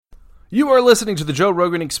You are listening to the Joe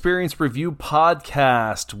Rogan Experience Review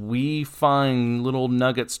Podcast. We find little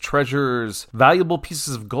nuggets, treasures, valuable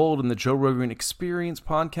pieces of gold in the Joe Rogan Experience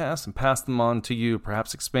Podcast and pass them on to you,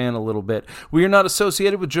 perhaps expand a little bit. We are not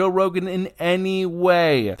associated with Joe Rogan in any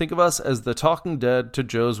way. Think of us as the Talking Dead to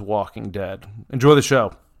Joe's Walking Dead. Enjoy the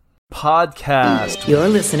show. Podcast. You're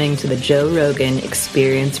listening to the Joe Rogan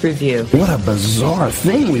Experience Review. What a bizarre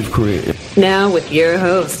thing we've created. Now with your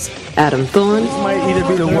hosts, Adam Thorne. This might either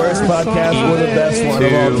be the worst podcast or the best one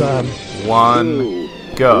of all time.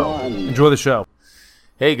 1, go. Enjoy the show.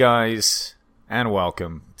 Hey guys, and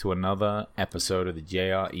welcome to another episode of the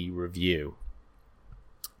JRE Review.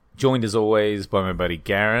 Joined as always by my buddy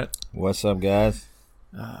Garrett. What's up, guys?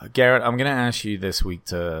 Garrett, I'm going to ask you this week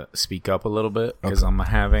to speak up a little bit because I'm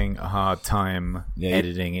having a hard time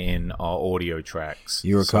editing in our audio tracks.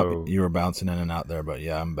 You were bouncing in and out there, but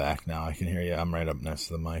yeah, I'm back now. I can hear you. I'm right up next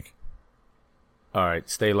to the mic. All right,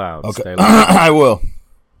 stay loud. Okay. Stay loud. I will.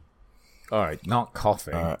 All right, not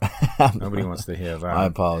coughing. All right. Nobody wants to hear that. My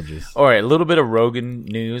apologies. All right, a little bit of Rogan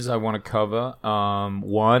news I want to cover.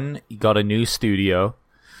 One, he got a new studio.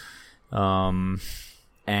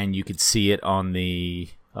 And you could see it on the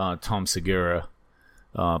Tom Segura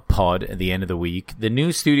pod at the end of the week. The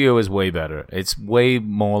new studio is way better. It's way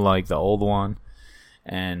more like the old one,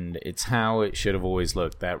 and it's how it should have always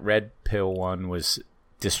looked. That red pill one was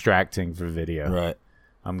distracting for video. Right.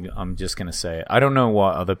 I'm just gonna say it. I don't know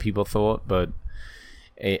what other people thought, but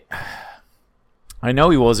I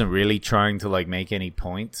know he wasn't really trying to like make any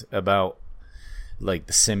point about like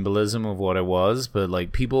the symbolism of what it was, but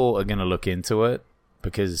like people are gonna look into it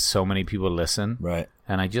because so many people listen. Right.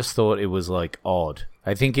 And I just thought it was like odd.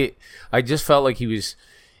 I just felt like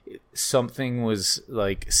something was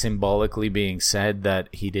like symbolically being said that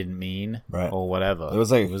he didn't mean, right, or whatever. It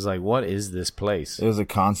was like, what is this place? It was a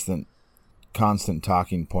constant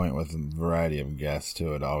talking point with a variety of guests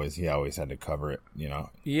too. He always had to cover it, you know.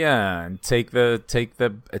 Yeah, and take the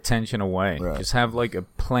attention away. Right. Just have like a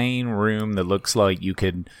plain room that looks like you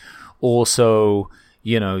could also,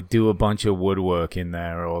 you know, do a bunch of woodwork in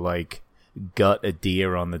there or like gut a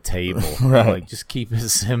deer on the table. Right. Like just keep it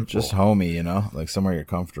simple. Just homey, you know, like somewhere you're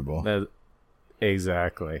comfortable.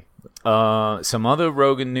 Exactly. Some other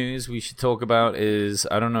Rogan news we should talk about is,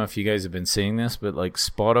 I don't know if you guys have been seeing this, but like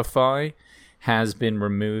Spotify has been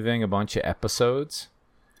removing a bunch of episodes.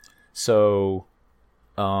 So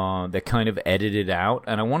they're kind of edited out.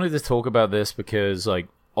 And I wanted to talk about this because like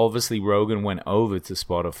obviously Rogan went over to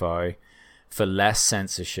Spotify for less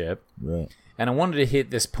censorship. Right. And I wanted to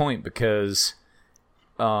hit this point because,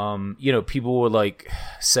 you know, people would like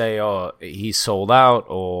say, oh, he's sold out,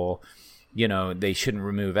 or, you know, they shouldn't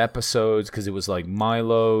remove episodes because it was like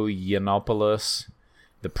Milo Yiannopoulos,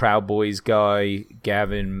 the Proud Boys guy,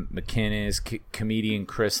 Gavin McInnes, comedian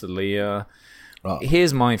Chris D'Elia. Oh.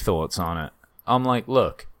 Here's my thoughts on it. I'm like,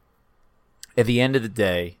 look, at the end of the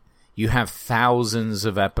day, you have thousands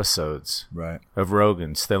of episodes, right, of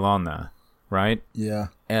Rogan still on there. Right? Yeah.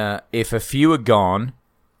 If a few are gone,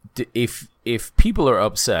 if people are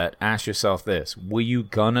upset, ask yourself this: were you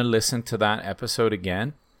gonna listen to that episode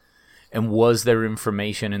again? And was there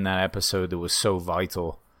information in that episode that was so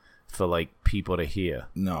vital for like people to hear?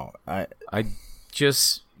 No, I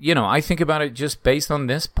just, you know, I think about it just based on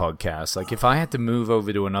this podcast. Like if I had to move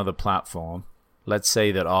over to another platform, let's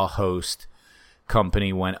say that our host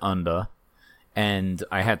company went under, and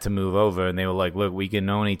I had to move over, and they were like, look, we can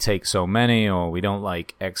only take so many, or we don't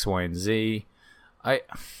like X, Y, and Z.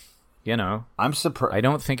 I'm surprised. I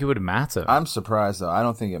don't think it would matter. I'm surprised, though. I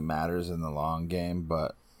don't think it matters in the long game,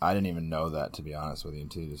 but I didn't even know that, to be honest with you,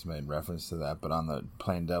 until you just made reference to that. But on the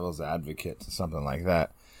plain devil's advocate to something like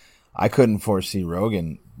that, I couldn't foresee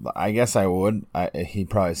Rogan. I guess I would. He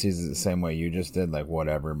probably sees it the same way you just did, like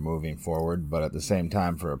whatever, moving forward. But at the same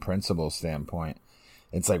time, for a principle standpoint,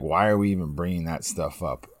 it's like, why are we even bringing that stuff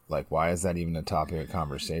up? Like, why is that even a topic of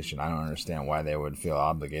conversation? I don't understand why they would feel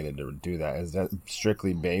obligated to do that. Is that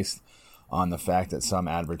strictly based on the fact that some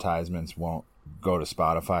advertisements won't go to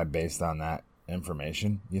Spotify based on that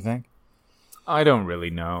information, you think? I don't really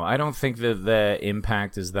know. I don't think that their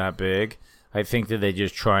impact is that big. I think that they're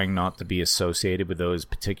just trying not to be associated with those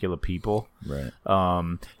particular people. Right.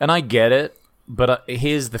 And I get it. But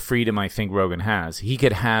here's the freedom I think Rogan has. He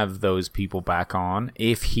could have those people back on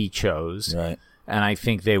if he chose. Right. And I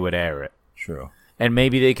think they would air it. True. And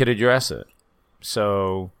maybe they could address it.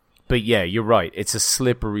 So, but yeah, you're right. It's a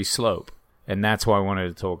slippery slope. And that's why I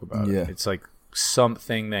wanted to talk about it. It's like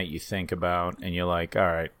something that you think about and you're like, all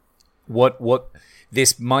right, what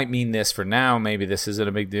this might mean this for now. Maybe this isn't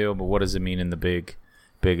a big deal, but what does it mean in the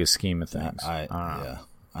bigger scheme of things? I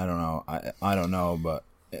don't know. I don't know, but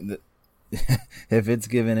if it's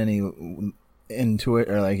given any intuit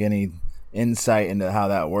or like any insight into how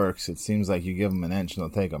that works, it seems like you give them an inch and they'll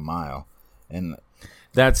take a mile, and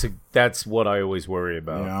that's what I always worry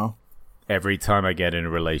about. You know, every time I get in a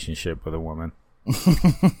relationship with a woman.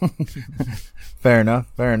 Fair enough.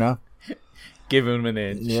 Give them an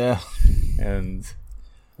inch. Yeah, and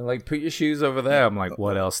they're like, put your shoes over there. I'm like,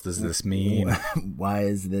 what else does this mean? Why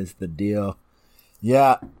is this the deal?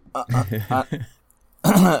 Yeah.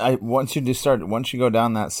 Once you go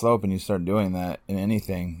down that slope and you start doing that in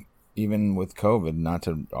anything, even with COVID, not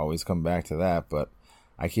to always come back to that, but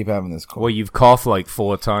I keep having this cold. Well, you've coughed like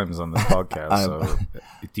 4 times on this podcast, so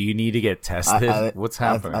do you need to get tested? What's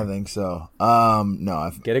happening? I think so.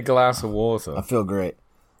 No. Get a glass of water. I feel great.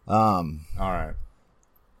 All right.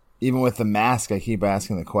 Even with the mask, I keep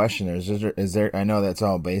asking the question, is there, I know that's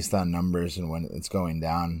all based on numbers and when it's going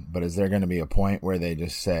down, but is there going to be a point where they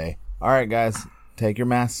just say, all right, guys, take your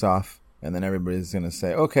masks off, and then everybody's going to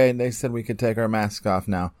say, okay, they said we could take our masks off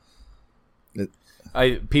now.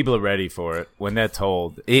 People are ready for it when they're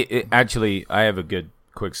told. Actually, I have a good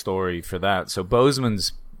quick story for that. So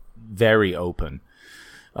Bozeman's very open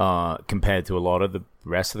compared to a lot of the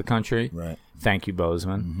rest of the country. Right. Thank you,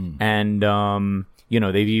 Bozeman. Mm-hmm. And,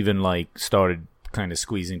 they've even like started kind of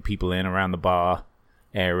squeezing people in around the bar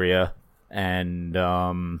area. And,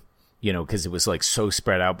 because it was like so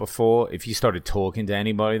spread out before. If you started talking to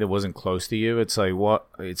anybody that wasn't close to you, it's like, what?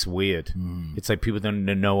 It's weird. Mm. It's like people don't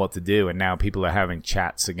know what to do. And now people are having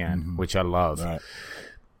chats again, which I love. Right.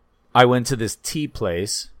 I went to this tea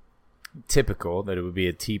place. Typical that it would be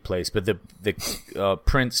a tea place, but the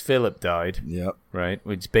Prince Philip died. Yep. Right,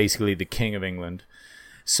 which is basically the King of England.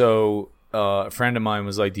 So a friend of mine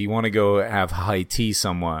was like, "Do you want to go have high tea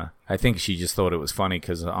somewhere?" I think she just thought it was funny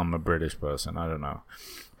because I'm a British person. I don't know,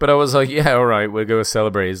 but I was like, "Yeah, all right, we'll go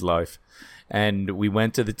celebrate his life." And we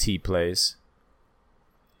went to the tea place,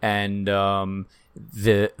 and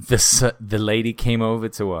the lady came over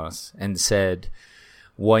to us and said,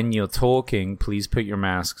 when you're talking, please put your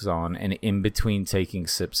masks on, and in between taking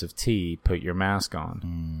sips of tea, put your mask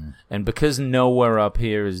on. And because nowhere up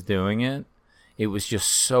here is doing it, it was just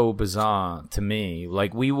so bizarre to me.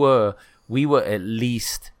 Like we were at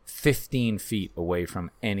least 15 feet away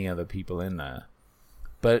from any other people in there.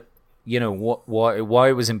 But why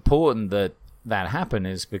it was important that happened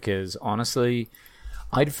is because honestly,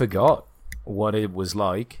 I'd forgot what it was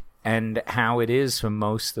like and how it is for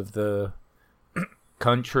most of the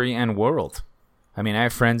country and world. I mean, I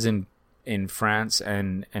have friends in France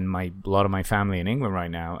and a lot of my family in England right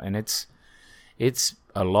now, and it's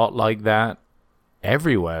a lot like that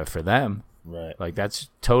everywhere for them. Right. Like that's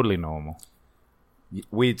totally normal.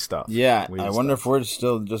 Weird stuff. Yeah, Weird I stuff. wonder if we're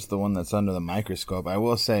still just the one that's under the microscope. I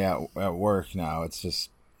will say at work now, it's just,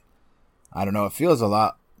 I don't know, it feels a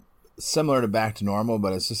lot similar to back to normal,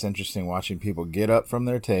 but it's just interesting watching people get up from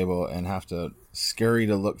their table and have to scurry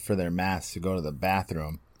to look for their masks to go to the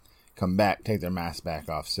bathroom, come back, take their mask back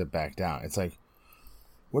off, sit back down. It's like,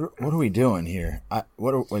 what are we doing here?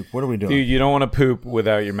 What are we doing? Dude, you don't want to poop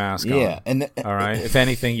without your mask on. Yeah, and all right. If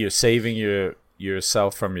anything, you're saving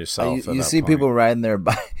yourself from yourself. You see people riding their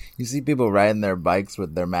bike. You see people riding their bikes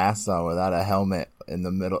with their masks on without a helmet in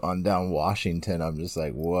the middle on down Washington. I'm just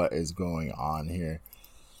like, what is going on here?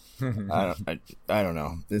 I don't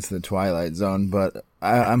know. It's the Twilight Zone, but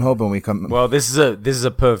I'm hoping we come. Well, this is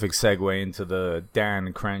a perfect segue into the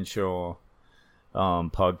Dan Crenshaw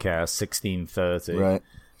podcast 1630. Right.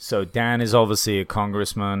 So Dan is obviously a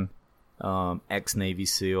congressman, ex-Navy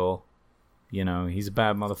SEAL. He's a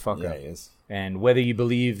bad motherfucker. Yeah, he is. And whether you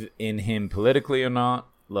believe in him politically or not,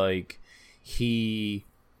 like he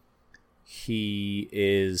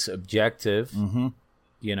is objective. Mm-hmm.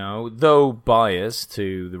 Though biased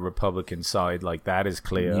to the Republican side, like that is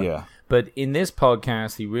clear. Yeah. But in this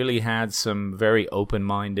podcast, he really had some very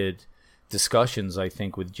open-minded discussions, I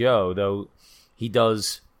think, with Joe, though he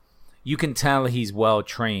does, you can tell he's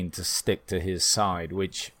well-trained to stick to his side,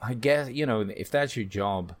 which I guess, if that's your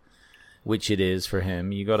job, which it is for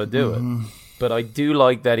him, you got to do it. But I do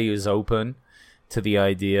like that he was open to the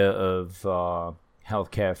idea of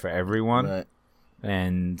healthcare for everyone, right,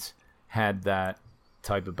 and had that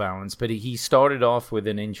type of balance. But he started off with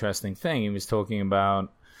an interesting thing. He was talking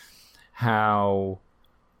about how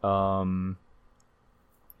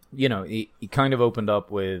he kind of opened up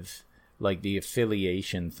with like the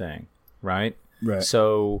affiliation thing, right?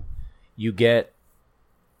 So you get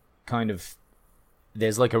kind of,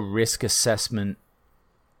 there's like a risk assessment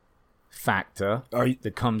factor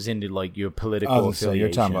that comes into like your political affiliation. So you're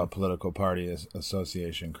talking about political party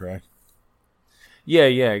association, correct? Yeah,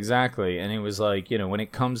 exactly. And it was like, when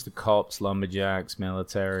it comes to cops, lumberjacks,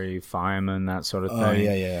 military, firemen, that sort of thing.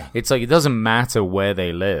 Yeah. It's like, it doesn't matter where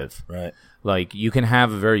they live. Right. Like, you can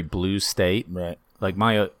have a very blue state. Right. Like,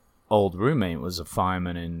 my old roommate was a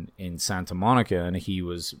fireman in Santa Monica, and he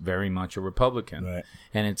was very much a Republican. Right.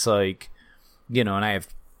 And it's like, and I have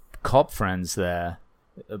cop friends there,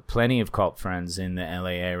 plenty of cop friends in the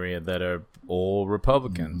LA area that are all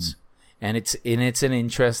Republicans. And it's an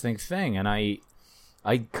interesting thing, and I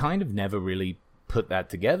kind of never really put that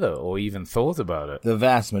together or even thought about it. The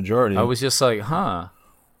vast majority. I was just like, huh.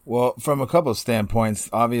 Well, from a couple of standpoints,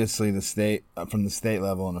 obviously the state, from the state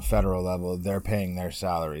level and the federal level, they're paying their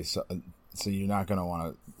salaries, so you're not going to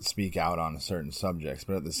want to speak out on certain subjects.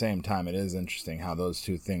 But at the same time, it is interesting how those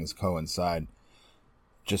two things coincide,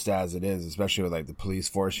 just as it is, especially with like the police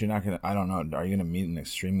force. You're not going to, I don't know, are you going to meet an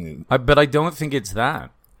extremely... But I don't think it's that.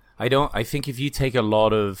 I think if you take a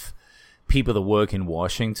lot of people that work in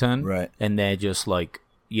Washington, right, and they're just like,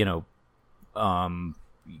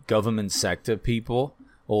 government sector people,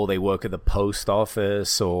 or they work at the post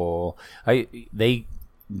office, or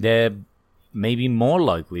they're maybe more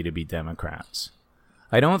likely to be Democrats.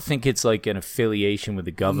 I don't think it's like an affiliation with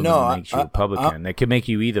the government that makes you Republican. That could make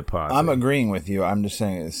you either party. I'm agreeing with you. I'm just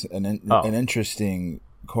saying it's an interesting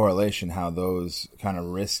correlation how those kind of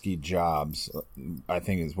risky jobs, I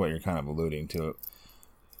think, is what you're kind of alluding to.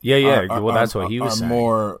 Yeah. Well, that's what he was saying.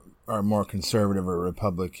 Are more conservative or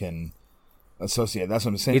Republican associated. That's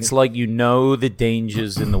what I'm saying. It's like the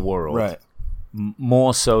dangers in the world, right?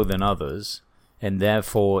 More so than others, and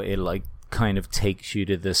therefore it like kind of takes you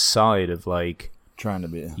to this side of like trying to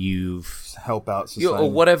be help out society. Or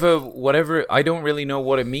whatever. I don't really know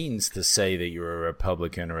what it means to say that you're a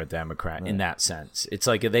Republican or a Democrat in that sense. It's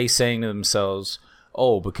like, are they saying to themselves,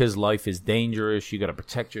 oh, because life is dangerous, you got to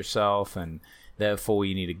protect yourself, and therefore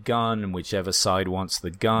you need a gun, and whichever side wants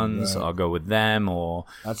the guns, I'll go with them, or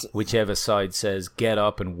whichever side says get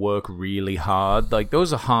up and work really hard. Like,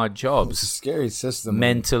 those are hard jobs. It's a scary system.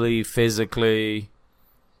 Mentally, physically.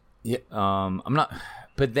 Yeah. I'm not...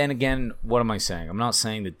 But then again, what am I saying? I'm not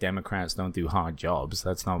saying that Democrats don't do hard jobs.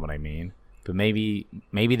 That's not what I mean. But maybe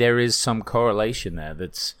there is some correlation there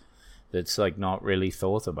that's like not really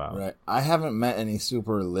thought about. Right. I haven't met any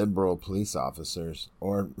super liberal police officers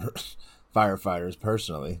or firefighters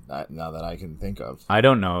personally, now that I can think of. I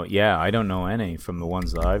don't know. Yeah, I don't know any from the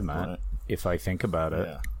ones that I've met, if I think about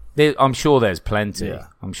it. Yeah. I'm sure there's plenty. Yeah.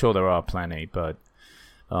 I'm sure there are plenty, but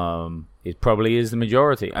it probably is the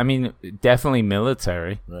majority. I mean, definitely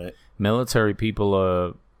military. Right. Military people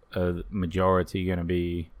are a majority going to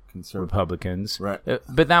be Republicans. Right.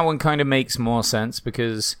 But that one kind of makes more sense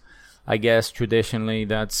because I guess traditionally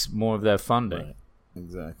that's more of their funding. Right.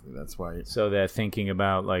 Exactly. That's why. So they're thinking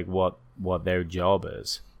about like what their job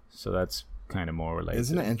is. So that's kind of more related.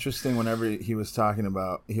 Isn't it interesting? Whenever he was talking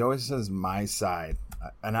about, he always says "my side,"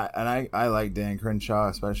 and I like Dan Crenshaw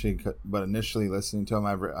especially. But initially listening to him,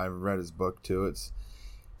 I've read his book too.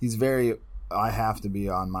 He's very, I have to be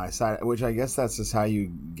on my side, which I guess that's just how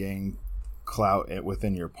you gain clout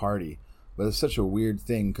within your party. But it's such a weird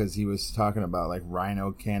thing because he was talking about like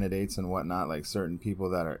rhino candidates and whatnot, like certain people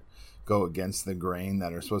that go against the grain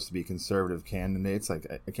that are supposed to be conservative candidates. Like,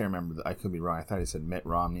 I can't remember. I could be wrong. I thought he said Mitt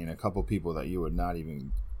Romney and a couple people that you would not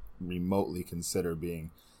even remotely consider being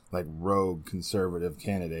like rogue conservative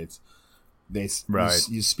candidates.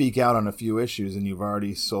 You speak out on a few issues and you've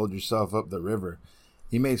already sold yourself up the river.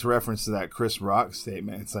 He makes reference to that Chris Rock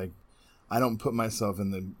statement. It's like, I don't put myself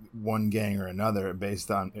in the one gang or another based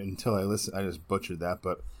on until I listen. I just butchered that,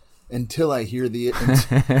 but until I hear the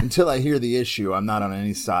issue, I'm not on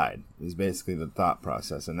any side. Is basically the thought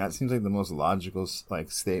process, and that seems like the most logical like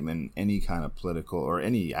statement in any kind of political or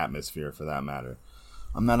any atmosphere for that matter.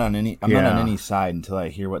 I'm not on any side until I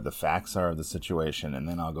hear what the facts are of the situation, and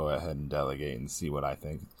then I'll go ahead and delegate and see what I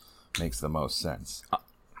think makes the most sense.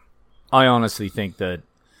 I honestly think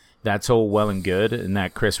that's all well and good, and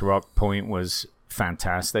that Chris Rock point was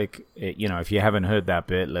fantastic. If you haven't heard that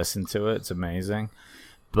bit, listen to it. It's amazing.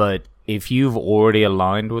 But if you've already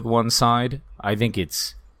aligned with one side, I think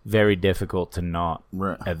it's very difficult to not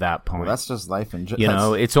at that point. Well, that's just life in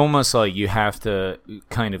general. It's almost like you have to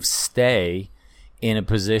kind of stay in a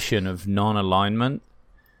position of non-alignment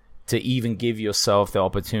to even give yourself the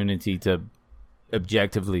opportunity to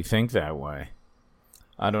objectively think that way.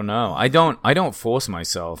 I don't know. I don't force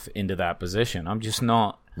myself into that position. I'm just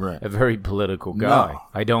not a very political guy.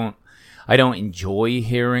 No. I don't enjoy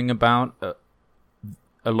hearing about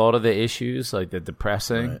a lot of the issues, like the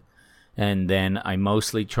depressing. And then I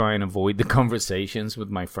mostly try and avoid the conversations with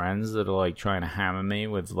my friends that are like trying to hammer me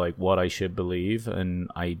with like what I should believe, and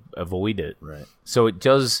I avoid it. Right. So it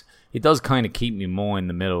does kind of keep me more in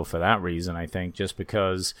the middle for that reason, I think, just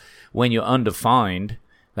because when you're undefined,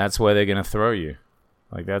 that's where they're going to throw you.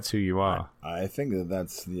 Like, that's who you are. I think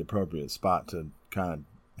that's the appropriate spot to kind of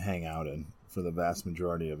hang out in for the vast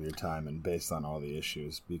majority of your time, and based on all the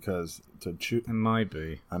issues, because to choose, It might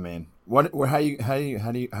be. I mean, how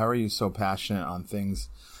are you so passionate on things?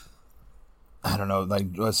 I don't know, like,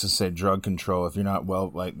 let's just say drug control. If you're not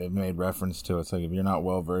like they've made reference to, it's like if you're not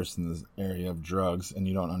well versed in this area of drugs and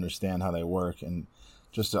you don't understand how they work, and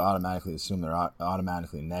just to automatically assume they're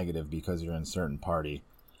automatically negative because you're in a certain party,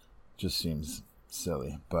 just seems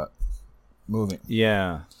silly. But moving,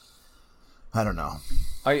 Yeah. I don't know.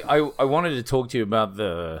 I wanted to talk to you about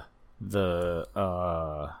the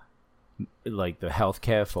like the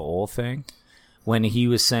healthcare for all thing, when he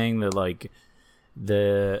was saying that like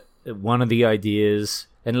the one of the ideas,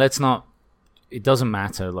 and it doesn't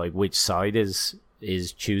matter like which side is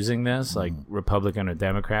choosing this, like Republican or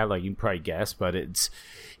Democrat, like you can probably guess, but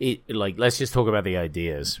like let's just talk about the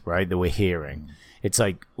ideas, right, that we're hearing. It's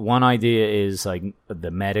like one idea is like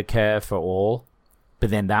the Medicare for all, but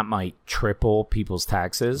then that might triple people's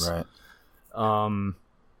taxes. Right.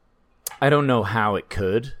 I don't know how it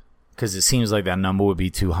could, because it seems like that number would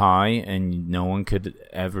be too high and no one could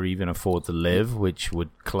ever even afford to live, which would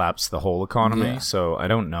collapse the whole economy. Yeah. So I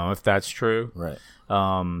don't know if that's true. Right.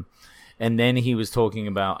 And then he was talking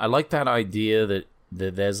about, I like that idea that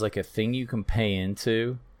there's like a thing you can pay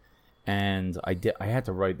into, and I had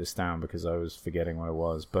to write this down because I was forgetting what it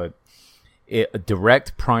was, but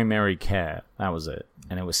direct primary care, that was it,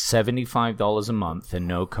 and it was $75 a month and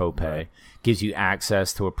no copay. Right. Gives you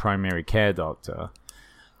access to a primary care doctor.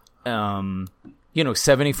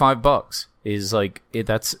 $75 is like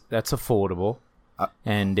that's affordable.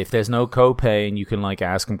 And if there's no copay and you can like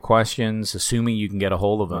ask them questions, assuming you can get a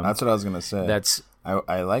hold of them. That's what I was gonna say.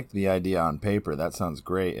 I like the idea on paper. That sounds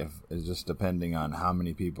great. If it's just depending on how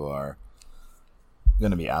many people are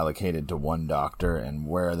going to be allocated to one doctor, and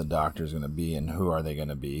where the doctor's going to be, and who are they going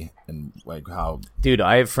to be, and like how. Dude,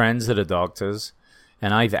 I have friends that are doctors,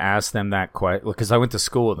 and I've asked them that question because I went to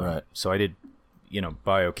school with them. Right. So I did,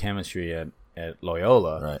 biochemistry at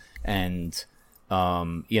Loyola, right. And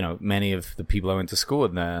many of the people I went to school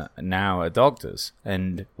with now are doctors,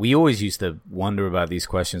 and we always used to wonder about these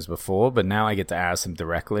questions before, but now I get to ask them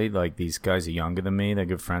directly. Like, these guys are younger than me, they're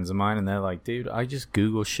good friends of mine, and they're like, dude, I just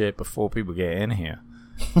Google shit before people get in here.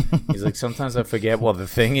 He's like, sometimes I forget what the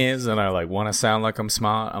thing is, and I like want to sound like I'm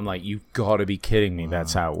smart. I'm like, you gotta be kidding me. Wow.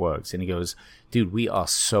 That's how it works. And he goes, dude, we are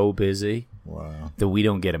so busy that we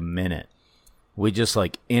don't get a minute. We're just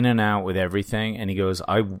like in and out with everything. And he goes,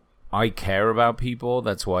 I care about people.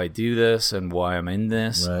 That's why I do this and why I'm in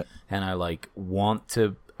this. Right. And I like want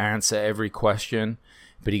to answer every question.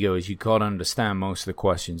 But he goes, you gotta understand, most of the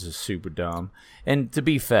questions are super dumb. And to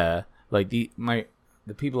be fair, like the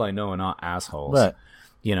people I know are not assholes. Right.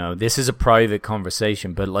 This is a private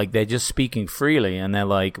conversation, but like they're just speaking freely, and they're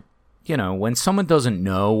like, when someone doesn't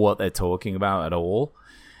know what they're talking about at all,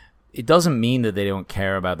 it doesn't mean that they don't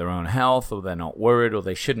care about their own health, or they're not worried, or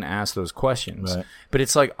they shouldn't ask those questions. Right. But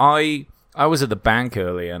it's like I was at the bank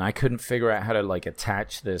earlier, and I couldn't figure out how to like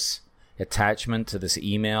attach this attachment to this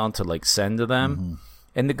email to like send to them. Mm-hmm.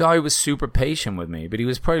 And the guy was super patient with me, but he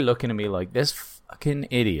was probably looking at me like, this fucking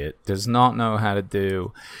idiot does not know how to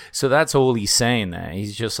do. So that's all he's saying there.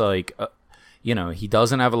 He's just like, he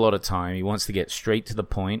doesn't have a lot of time. He wants to get straight to the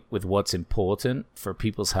point with what's important for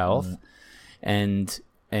people's health. Mm-hmm.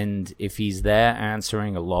 And if he's there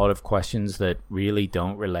answering a lot of questions that really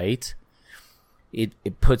don't relate,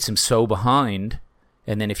 it puts him so behind.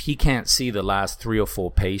 And then if he can't see the last 3 or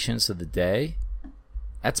 4 patients of the day,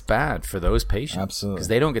 that's bad for those patients. Absolutely. Because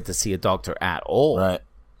they don't get to see a doctor at all. Right.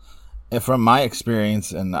 And from my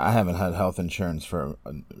experience, and I haven't had health insurance for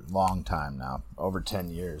a long time now, over 10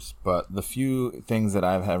 years, but the few things that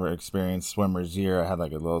I've ever experienced, swimmer's ear, I had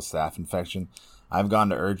like a little staph infection. I've gone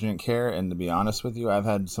to urgent care, and to be honest with you, I've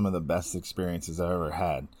had some of the best experiences I've ever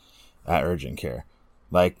had at urgent care.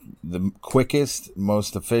 Like the quickest,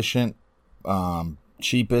 most efficient,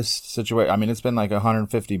 cheapest situation. I mean, it's been like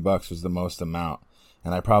 $150 was the most amount.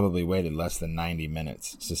 And I probably waited less than 90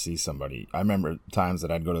 minutes to see somebody. I remember times that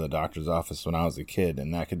I'd go to the doctor's office when I was a kid,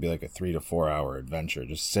 and that could be like a 3 to 4 hour adventure,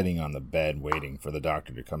 just sitting on the bed waiting for the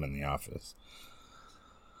doctor to come in the office.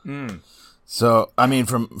 So, I mean,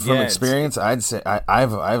 from experience, I'd say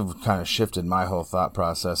I've kind of shifted my whole thought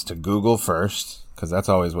process to Google first, because that's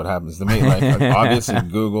always what happens to me. Like obviously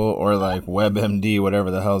Google or like WebMD, whatever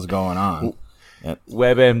the hell's going on.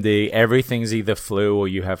 WebMD, everything's either flu or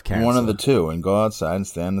you have cancer. One of the two, and go outside and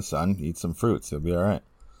stand in the sun, eat some fruits. You'll be all right.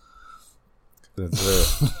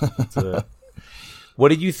 That's it. That's it. What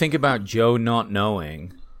did you think about Joe not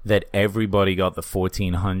knowing that everybody got the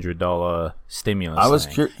 $1,400 stimulus? I was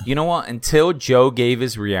thing? You know what? Until Joe gave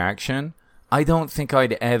his reaction, I don't think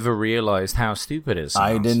I'd ever realized how stupid it sounds.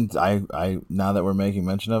 I didn't. I now that we're making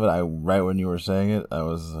mention of it, right when you were saying it, I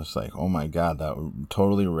was just like, oh my God, that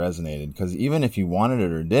totally resonated. Because even if you wanted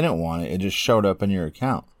it or didn't want it, it just showed up in your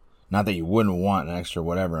account. Not that you wouldn't want an extra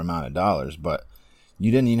whatever amount of dollars, but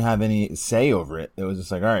you didn't even have any say over it. It was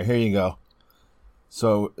just like, all right, here you go.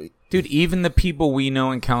 So, dude, even the people we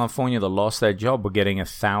know in California that lost their job were getting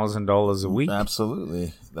 $1,000 a week.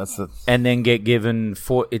 Absolutely, and then get given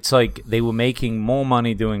it's like they were making more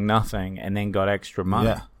money doing nothing, and then got extra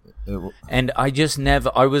money. Yeah, and I just never.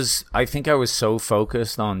 I think I was so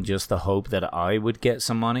focused on just the hope that I would get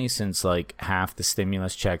some money, since like half the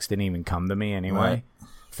stimulus checks didn't even come to me anyway,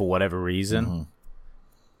 for whatever reason. Mm-hmm.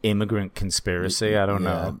 Immigrant conspiracy. I don't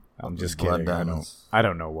know. I'm just kidding. I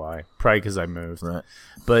don't know why. Probably because I moved. Right.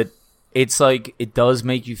 But it's like, it does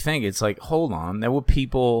make you think. It's like, hold on. There were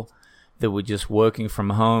people that were just working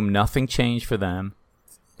from home. Nothing changed for them.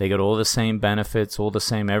 They got all the same benefits, all the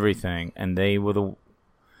same everything. And they were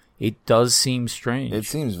it does seem strange. It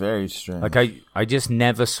seems very strange. Like, I just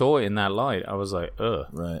never saw it in that light. I was like, ugh.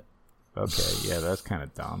 Right. Okay. Yeah, that's kind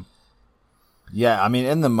of dumb. Yeah, I mean,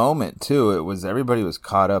 in the moment, too, everybody was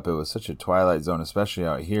caught up. It was such a twilight zone, especially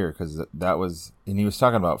out here, because that was, and he was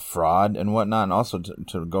talking about fraud and whatnot, and also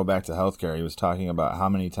to go back to healthcare, he was talking about how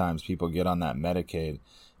many times people get on that Medicaid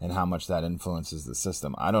and how much that influences the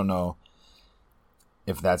system. I don't know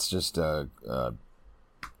if that's just a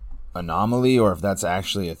anomaly or if that's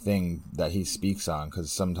actually a thing that he speaks on, because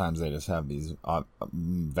sometimes they just have these,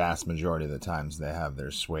 vast majority of the times they have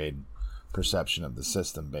their swayed perception of the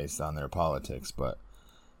system based on their politics. But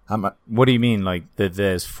what do you mean, like that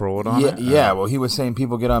there's fraud on it? Yeah, well, he was saying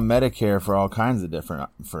people get on Medicare for all kinds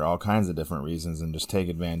of different reasons and just take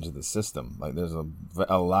advantage of the system. Like there's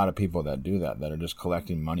a lot of people that do that are just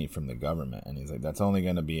collecting money from the government, and he's like, that's only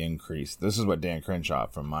going to be increased. This is what Dan Crenshaw,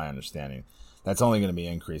 from my understanding, that's only going to be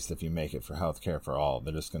increased if you make it for healthcare for all.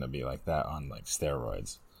 They're just going to be like that on like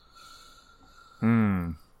steroids.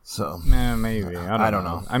 So yeah, maybe. I don't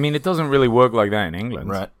know. I mean, it doesn't really work like that in England.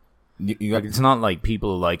 Right. It's not like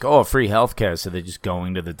people are like, oh, free healthcare, so they're just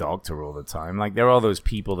going to the doctor all the time. Like, there are all those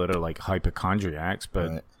people that are like hypochondriacs,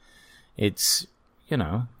 but it's,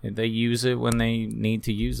 they use it when they need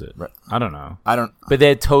to use it. Right. I don't know. But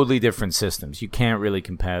they're totally different systems. You can't really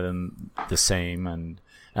compare them the same, and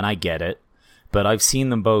I get it. But I've seen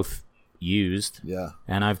them both used. Yeah.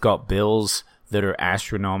 And I've got bills that are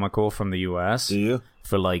astronomical from the U.S. Do you?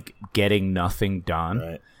 For like getting nothing done.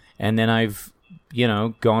 Right. And then I've,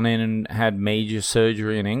 gone in and had major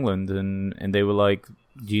surgery in England, and they were like,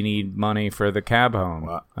 do you need money for the cab home?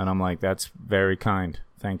 Wow. And I'm like, that's very kind.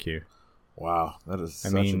 Thank you. Wow. That is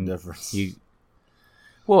such a difference.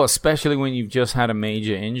 Well, especially when you've just had a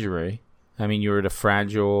major injury. I mean, you're at a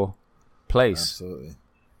fragile place. Absolutely.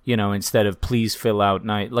 Instead of please fill out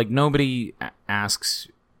like nobody asks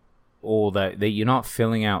all that you're not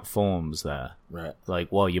filling out forms there. Right. Like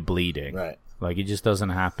while you're bleeding. Right. Like, it just doesn't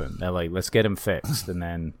happen. They're like, let's get him fixed, and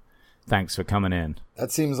then thanks for coming in.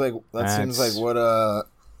 That seems like what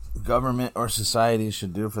government or society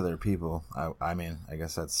should do for their people. I mean, I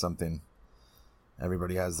guess that's something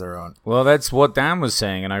everybody has their own. Well, that's what Dan was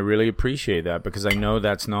saying, and I really appreciate that, because I know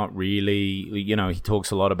that's not really, he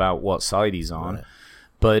talks a lot about what side he's on, right.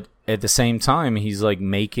 But at the same time, he's like,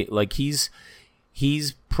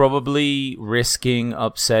 he's probably risking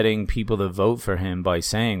upsetting people that vote for him by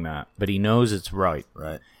saying that, but he knows it's right.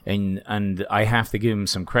 Right. And I have to give him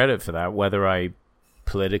some credit for that, whether I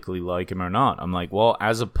politically like him or not. I'm like, well,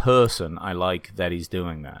 as a person, I like that he's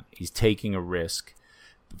doing that. He's taking a risk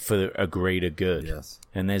for a greater good. Yes.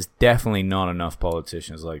 And there's definitely not enough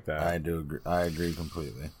politicians like that. I do agree. I agree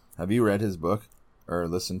completely. Have you read his book? Or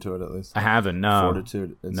listened to it at least? I haven't, no.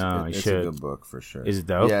 Fortitude. It's should. a good book for sure. Is it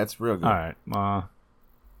dope? Yeah, it's real good. All right. Well,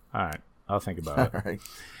 all right. I'll think about it. All right.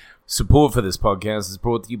 Support for this podcast is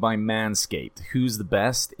brought to you by Manscaped. Who's the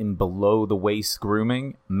best in below-the-waist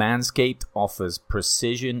grooming? Manscaped offers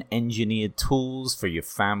precision-engineered tools for your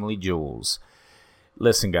family jewels.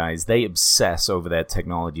 Listen, guys, they obsess over their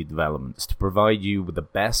technology developments to provide you with the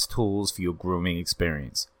best tools for your grooming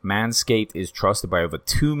experience. Manscaped is trusted by over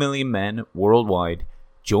 2 million men worldwide.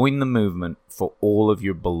 Join the movement for all of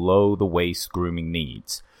your below-the-waist grooming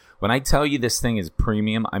needs. When I tell you this thing is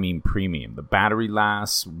premium, I mean premium. The battery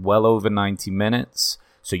lasts well over 90 minutes.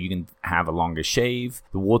 so you can have a longer shave.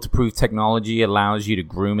 The waterproof technology allows you to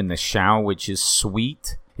groom in the shower, which is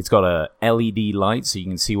sweet. It's got a LED light so you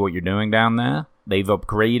can see what you're doing down there. They've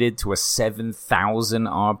upgraded to a 7,000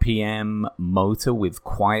 RPM motor with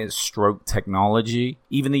quiet stroke technology.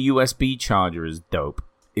 Even the USB charger is dope.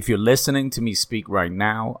 If you're listening to me speak right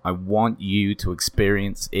now, I want you to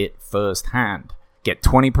experience it firsthand. Get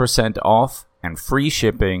 20% off and free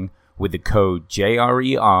shipping with the code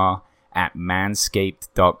JRER at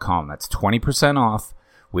manscaped.com. That's 20% off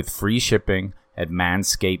with free shipping at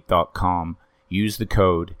manscaped.com. Use the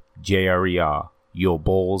code JRER. Your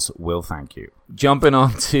balls will thank you. Jumping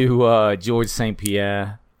on to George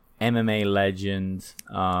St-Pierre, MMA legend.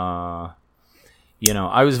 I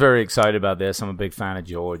was very excited about this. I'm a big fan of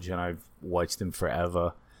George, and I've watched him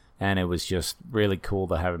forever. And it was just really cool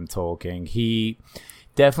to have him talking. He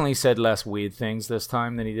definitely said less weird things this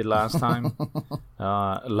time than he did last time.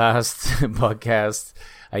 Last podcast,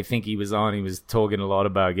 I think he was talking a lot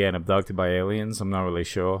about getting abducted by aliens. I'm not really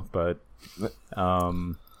sure, but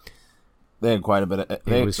they had quite a bit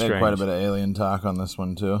of alien talk on this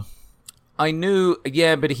one too. I knew,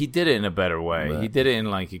 yeah, but he did it in a better way. Right. He did it in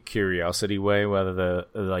like a curiosity way, whether they're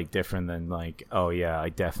like different than like, oh yeah, I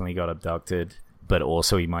definitely got abducted, but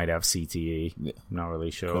also he might have CTE. Yeah. I'm not really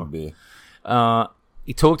sure. Could be.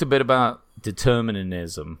 He talked a bit about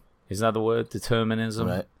determinism. Is that the word? Determinism?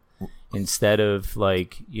 Right. Instead of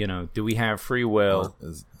like, do we have free will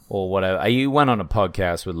or whatever? You went on a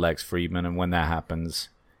podcast with Lex Friedman, and when that happens,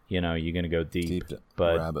 you're going to go deep.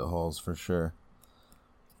 But rabbit holes for sure.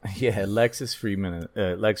 Yeah, Lex Friedman's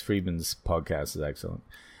podcast is excellent.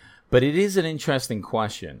 But it is an interesting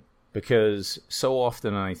question because so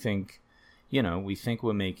often I think, we think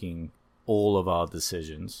we're making all of our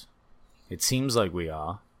decisions. It seems like we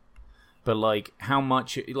are. But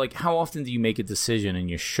how often do you make a decision and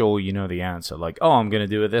you're sure you know the answer? Like, oh, I'm going to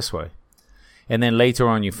do it this way. And then later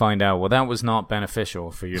on you find out, well, that was not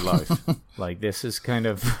beneficial for your life. This is kind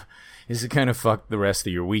of fucked the rest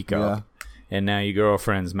of your week up. Yeah. And now your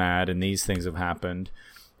girlfriend's mad and these things have happened.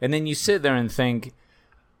 And then you sit there and think,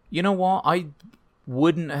 you know what? I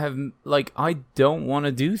don't want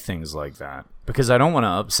to do things like that because I don't want to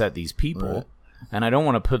upset these people. Right. And I don't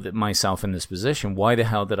want to put myself in this position. Why the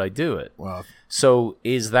hell did I do it? Wow. So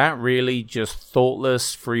is that really just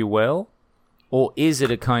thoughtless free will? Or is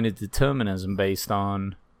it a kind of determinism based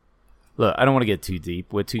on... Look, I don't want to get too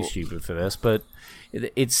deep. We're too stupid for this. But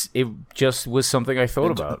it just was something I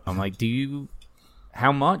thought about. I'm like,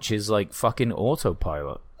 how much is fucking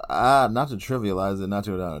autopilot? Not to trivialize it, not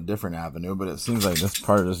to go down a different avenue, but it seems like this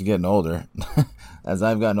part is getting older. As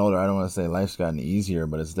I've gotten older, I don't want to say life's gotten easier,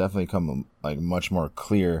 but it's definitely come much more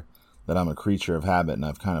clear that I'm a creature of habit, and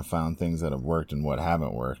I've kind of found things that have worked and what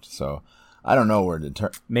haven't worked. So I don't know where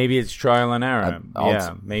to maybe it's trial and error.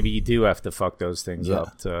 Maybe you do have to fuck those things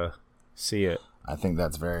up to see it. I think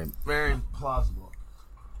that's very, very plausible.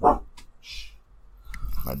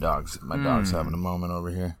 My dog's having a moment over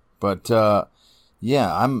here, but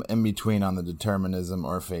I'm in between on the determinism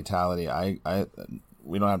or fatality.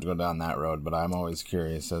 We don't have to go down that road, but I'm always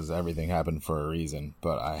curious. As everything happened for a reason,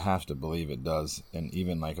 but I have to believe it does, in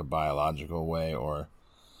even a biological way or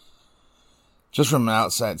just from an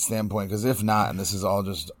outside standpoint. Because if not, and this is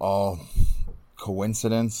all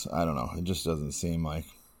coincidence, I don't know. It just doesn't seem like.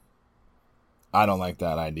 I don't like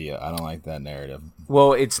that idea. I don't like that narrative.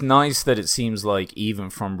 Well, it's nice that it seems like even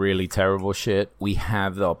from really terrible shit, we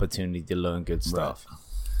have the opportunity to learn good stuff.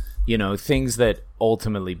 Right. Things that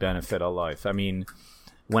ultimately benefit our life. I mean,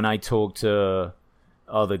 when I talk to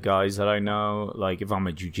other guys that I know, if I'm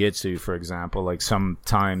a jiu-jitsu, for example,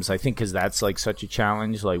 sometimes I think because that's such a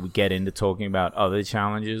challenge, we get into talking about other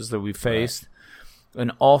challenges that we faced. Right.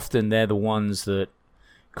 And often they're the ones that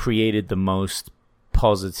created the most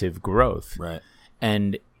positive growth. Right.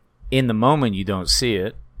 And in the moment you don't see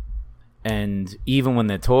it, and even when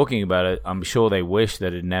they're talking about it, I'm sure they wish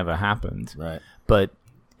that it never happened. Right. But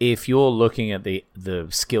if you're looking at the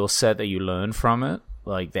skill set that you learn from it,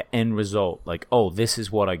 the end result, oh, this is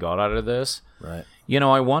what I got out of this. Right.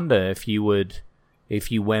 I wonder if you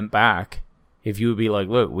went back, if you would be like,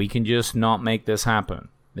 look, we can just not make this happen.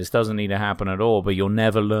 This doesn't need to happen at all, but you'll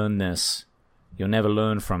never learn this. You'll never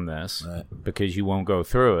learn from this. Right. Because you won't go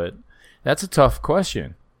through it. That's a tough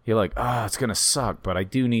question. You're like, it's going to suck, but I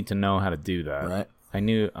do need to know how to do that. Right. I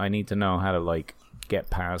need to know how to get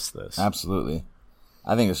past this. Absolutely.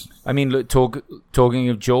 I think it's... I mean, look, talking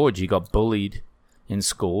of George, he got bullied in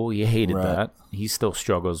school. He hated that. He still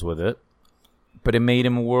struggles with it. But it made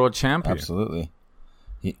him a world champion. Absolutely.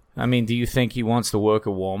 I mean, do you think he wants to work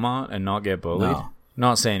at Walmart and not get bullied?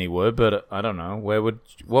 Not saying he would, but I don't know.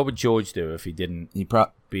 What would George do if he didn't be a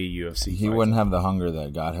UFC He fighter? wouldn't have the hunger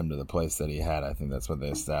that got him to the place that he had. I think that's what they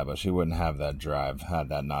established. He wouldn't have that drive had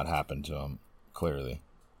that not happened to him, clearly.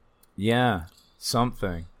 Yeah,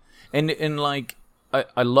 something. And like,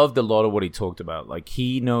 I loved a lot of what he talked about. Like,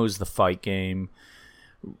 he knows the fight game.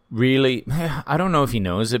 Really, I don't know if he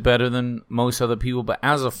knows it better than most other people, but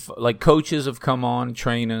like coaches have come on,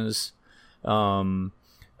 trainers, and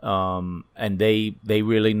they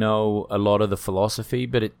really know a lot of the philosophy.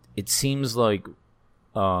 But it seems like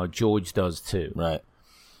George does too, Right?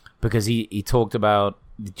 because he talked about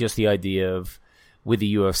just the idea of with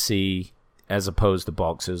the UFC as opposed to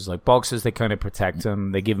boxers. Like boxers, they kind of protect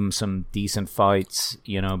them, they give them some decent fights,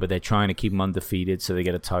 but they're trying to keep them undefeated so they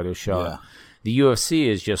get a title shot. Yeah. The UFC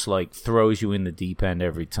is just like throws you in the deep end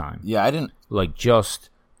every time. Yeah, I didn't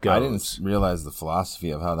Goes. realize the philosophy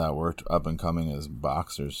of how that worked up and coming as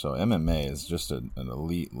boxers. So MMA is just an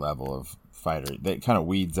elite level of fighter. That kind of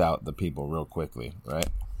weeds out the people real quickly, right?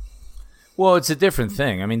 Well, it's a different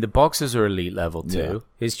thing. I mean, the boxers are elite level too.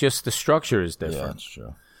 Yeah. It's just the structure is Yeah, different. that's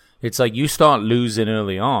true. It's like you start losing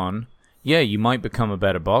early on. Yeah, you might become a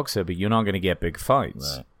better boxer, but you're not going to get big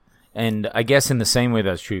fights. Right. And I guess in the same way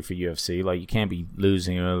that's true for UFC. Like, you can't be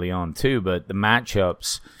losing early on too, but the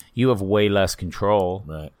matchups, you have way less control.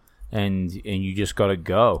 Right. And you just got to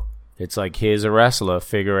go. It's like, here's a wrestler,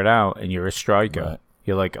 figure it out, and you're a striker. Right.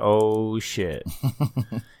 You're like, oh, shit.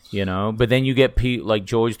 But then you get like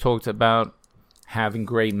George talked about having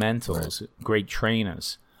great mentors, great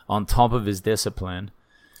trainers on top of his discipline,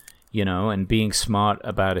 and being smart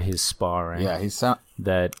about his sparring. Yeah,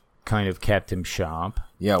 that kind of kept him sharp.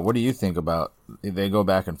 Yeah, what do you think about? They go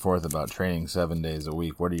back and forth about training 7 days a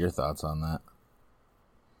week. What are your thoughts on that?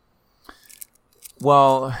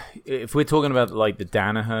 Well, if we're talking about like the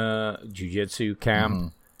Danaher Jiu-Jitsu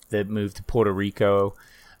camp that moved to Puerto Rico,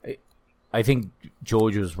 I think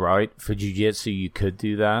George was right. For Jiu-Jitsu, you could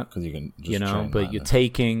do that. Because you can just train but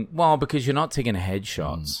you're because you're not taking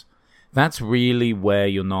headshots. That's really where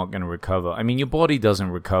you're not going to recover. I mean, your body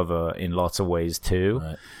doesn't recover in lots of ways too.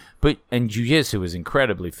 Right. And jiu-jitsu is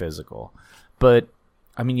incredibly physical. But,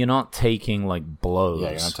 I mean, you're not taking, like, blows.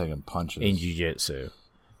 Yeah, you're not taking punches. In jiu-jitsu.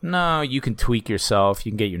 No, you can tweak yourself.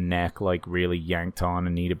 You can get your neck, like, really yanked on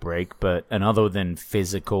and need a break. And other than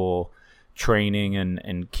physical training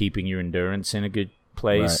and keeping your endurance in a good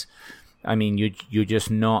place, I mean, you're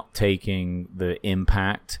just not taking the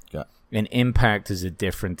impact. Yeah. And impact is a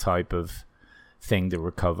different type of thing to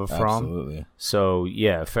recover from. Absolutely. So,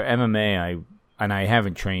 yeah, for MMA, I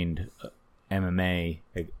haven't trained MMA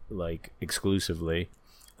like exclusively.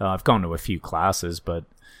 I've gone to a few classes, but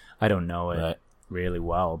I don't know it really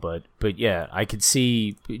well. But yeah, I could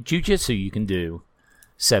see jiu-jitsu you can do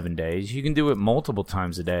 7 days. You can do it multiple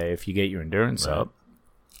times a day if you get your endurance up.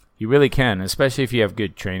 You really can, especially if you have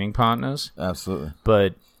good training partners. Absolutely.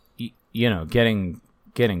 But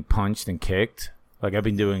getting punched and kicked. Like, I've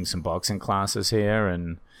been doing some boxing classes here,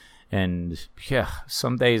 and yeah,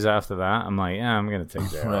 some days after that, I'm like, I'm going to take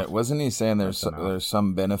that Right. off. Wasn't he saying there's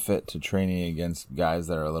some benefit to training against guys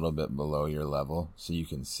that are a little bit below your level so you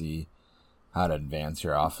can see how to advance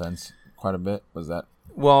your offense quite a bit? Was that?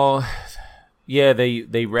 Well, yeah,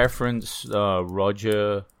 they reference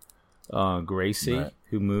Roger Gracie,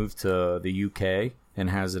 who moved to the UK and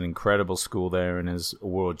has an incredible school there and is a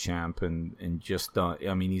world champ and just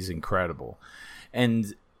I mean, he's incredible.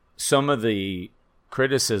 And some of the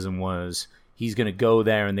criticism was he's going to go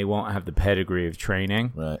there and they won't have the pedigree of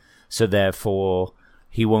training. Right. So therefore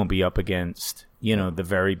he won't be up against, the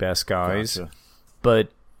very best guys. Gotcha.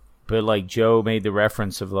 But like Joe made the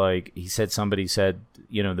reference of like, somebody said,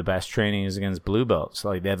 the best training is against blue belts.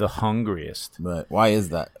 Like, they're the hungriest. Right. Why is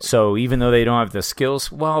that? So even though they don't have the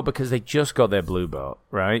skills, well, because they just got their blue belt,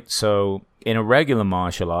 right? So in a regular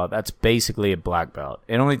martial art, that's basically a black belt.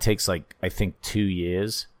 It only takes like, I think 2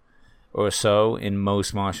 years or so in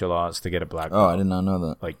most martial arts to get a black belt. Oh, I did not know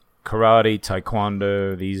that. Like karate,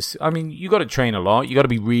 taekwondo, you got to train a lot. You got to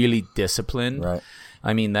be really disciplined. Right.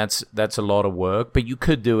 I mean, that's a lot of work, but you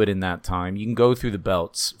could do it in that time. You can go through the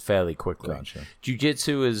belts fairly quickly. Gotcha.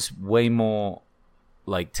 Jiu-jitsu is way more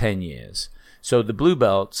like 10 years. So the blue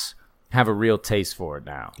belts have a real taste for it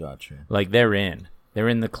now. Gotcha. Like, they're in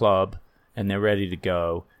the club and they're ready to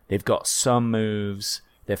go. They've got some moves.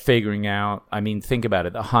 They're figuring out. I mean, think about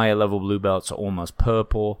it. The higher level blue belts are almost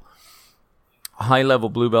purple. High level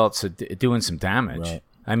blue belts are doing some damage. Right.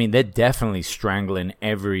 I mean, they're definitely strangling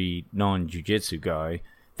every non-jiu-jitsu guy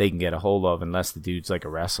they can get a hold of, unless the dude's like a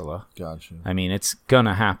wrestler. Gotcha. I mean, it's going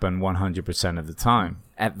to happen 100% of the time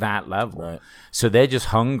at that level. Right. So they're just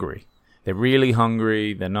hungry. They're really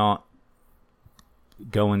hungry. They're not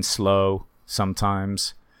going slow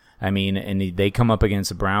sometimes. I mean, and they come up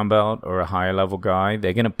against a brown belt or a higher level guy,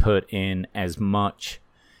 they're going to put in as much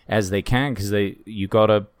as they can because you got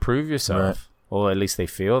to prove yourself, right. Or at least they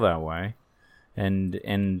feel that way.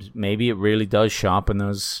 And maybe it really does sharpen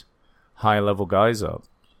those higher level guys up.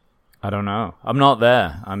 I don't know. I'm not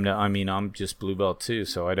there. I'm just blue belt too,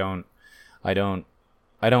 so I don't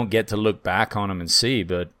get to look back on them and see.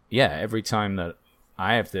 But yeah, every time that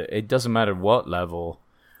I have to, it doesn't matter what level,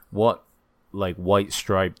 what like white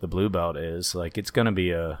stripe the blue belt is, like it's gonna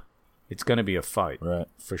be a fight, right?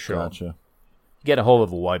 For sure. Gotcha. Get a hold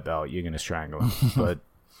of a white belt, you're gonna strangle him.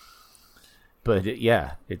 but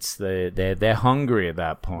yeah, it's they're hungry at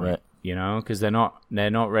that point, right? You know, because they're not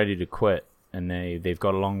ready to quit, and they've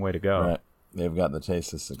got a long way to go. Right. They've got the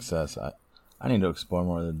taste of success. I need to explore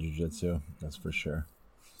more of the jiu-jitsu, that's for sure.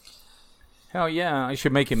 Hell yeah, I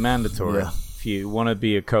should make it mandatory. Yeah. If you want to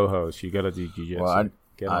be a co-host, you got to do jiu-jitsu. Well,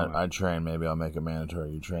 I train. Maybe I'll make it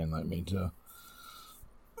mandatory. You train like me too.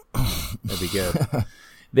 That'd be good.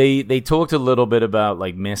 They talked a little bit about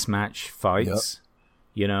like mismatch fights,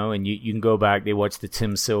 you know, and you can go back. They watched the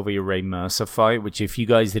Tim Sylvia Ray Mercer fight, which if you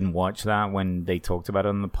guys didn't watch that when they talked about it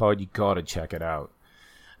on the pod, you gotta check it out.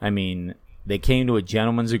 I mean, they came to a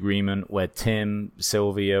gentleman's agreement where Tim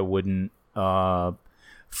Sylvia wouldn't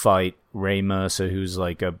fight Ray Mercer, who's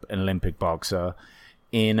like an Olympic boxer,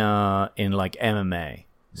 in like MMA.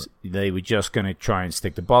 They were just going to try and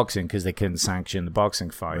stick to boxing because they couldn't sanction the boxing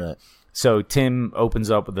fight. Right. So Tim opens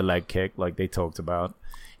up with the leg kick like they talked about,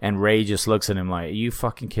 and Ray just looks at him like, are you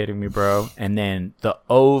fucking kidding me, bro? And then the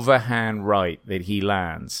overhand right that he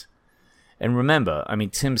lands. And remember, I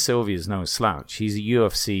mean, Tim Sylvia is no slouch. He's a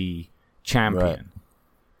UFC champion,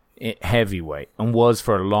 heavyweight, and was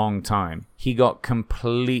for a long time. He got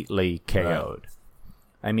completely KO'd. Right.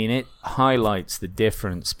 I mean, it highlights the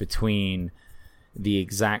difference between the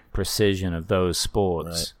exact precision of those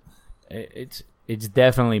sports. Right. It's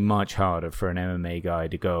definitely much harder for an MMA guy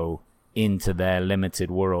to go into their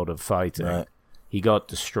limited world of fighting. Right. He got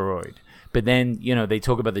destroyed. But then, you know, they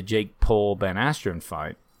talk about the Jake Paul Ben Askren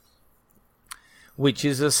fight, which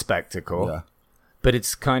is a spectacle. Yeah. But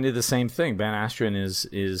it's kind of the same thing. Ben Askren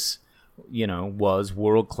is you know, was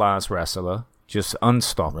world-class wrestler, just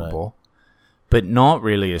unstoppable, but not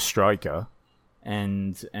really a striker.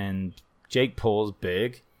 And Jake Paul's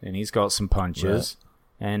big, and he's got some punches.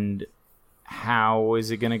 Right. And how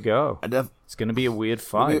is it going to go? It's going to be a weird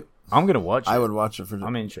fight. I'm going to watch it. I would watch it for...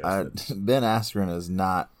 I'm interested. Ben Askren is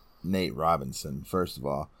not Nate Robinson, first of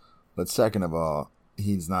all. But second of all,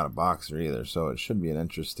 he's not a boxer either, so it should be an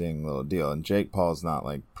interesting little deal. And Jake Paul's not,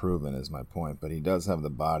 like, proven is my point, but he does have the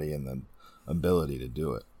body and the ability to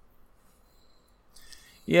do it.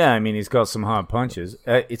 Yeah, I mean, he's got some hard punches.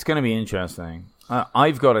 It's going to be interesting.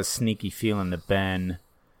 I've got a sneaky feeling that Ben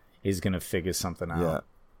is going to figure something out. Yeah.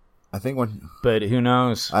 I think but who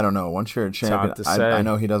knows? I don't know. Once you're a champion, it's hard to say. I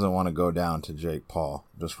know he doesn't want to go down to Jake Paul,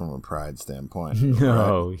 just from a pride standpoint.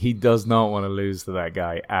 No, right? He does not want to lose to that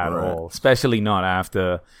guy at right. all, especially not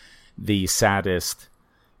after the saddest,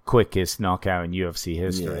 quickest knockout in UFC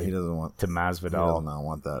history. Yeah, he doesn't want to Masvidal. He does not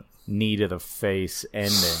want that knee to the face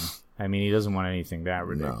ending. I mean, he doesn't want anything that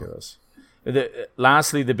ridiculous. No.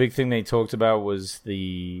 Lastly, the big thing they talked about was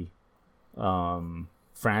the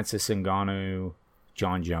Francis Ngannou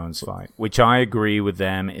John Jones fight, which I agree with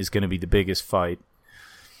them is going to be the biggest fight.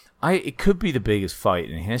 It could be the biggest fight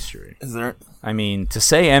in history. Is there? I mean, to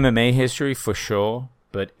say MMA history for sure,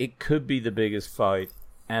 but it could be the biggest fight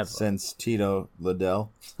ever since Tito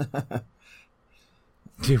Liddell.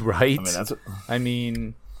 Right? I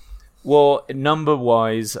mean, well, number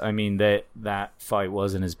wise, I mean that fight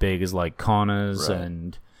wasn't as big as like Connor's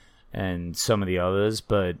right. and some of the others,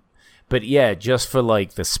 but yeah, just for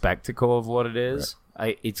like the spectacle of what it is,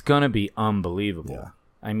 right. It's gonna be unbelievable. Yeah.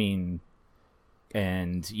 I mean,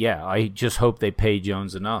 and yeah, I just hope they pay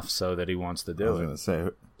Jones enough so that he wants to do it. I was gonna say,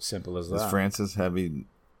 simple as that. Is Francis heavy?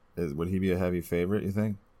 Would he be a heavy favorite? You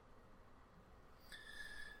think?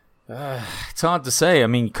 It's hard to say. I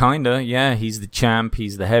mean, kinda. Yeah, he's the champ.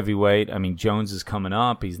 He's the heavyweight. I mean, Jones is coming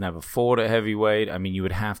up. He's never fought at heavyweight. I mean, you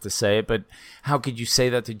would have to say it, but how could you say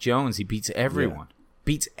that to Jones? He beats everyone. Yeah.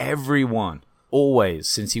 Beats everyone. Always,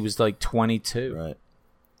 since he was like 22. Right.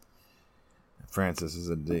 Francis is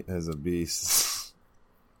a beast.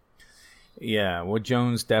 Yeah, well,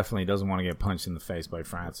 Jones definitely doesn't want to get punched in the face by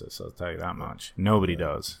Francis. I'll tell you that much. Nobody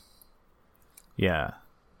does. Yeah.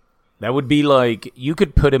 That would be like, you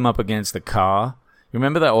could put him up against the car. You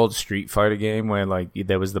remember that old Street Fighter game where like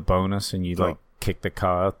there was the bonus and you'd like kick the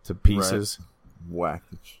car to pieces? Right. Whack.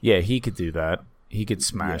 Yeah, he could do that. He could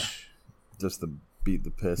smash. Yeah. Just to beat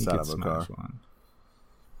the piss out of a car. One.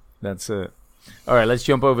 That's it. All right, let's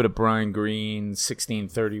jump over to Brian Greene,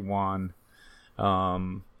 1631.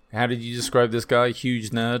 How did you describe this guy?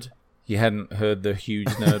 Huge nerd? You hadn't heard the Huge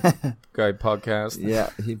Nerd Guy podcast? Yeah,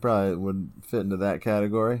 he probably would fit into that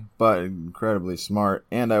category, but incredibly smart.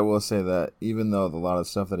 And I will say that even though a lot of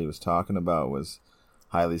stuff that he was talking about was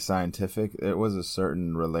highly scientific, it was a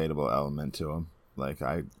certain relatable element to him.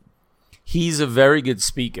 He's a very good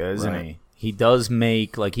speaker, isn't Right. he? He does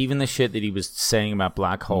make, like, even the shit that he was saying about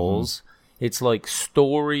black holes, it's like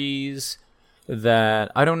stories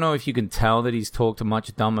that I don't know if you can tell that he's talked to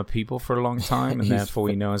much dumber people for a long time, and therefore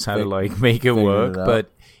he knows how to like make it work. But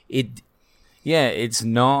it's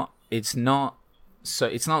not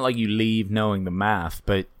like you leave knowing the math,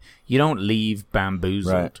 but you don't leave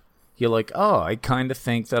bamboozled. Right. You're like, oh, I kind of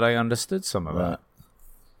think that I understood some of Right. that.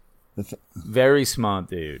 Very smart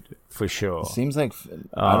dude, for sure. It seems like,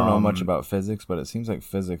 I don't know much about physics, but it seems like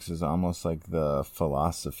physics is almost like the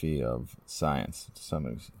philosophy of science to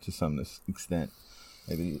some extent.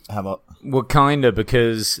 Maybe how about... Well, kind of,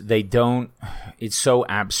 because they don't... It's so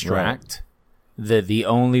abstract that the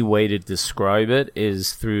only way to describe it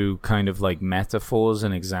is through kind of like metaphors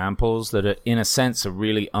and examples that are, in a sense, are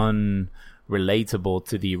really unrelatable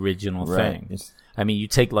to the original thing. I mean, you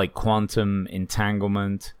take like quantum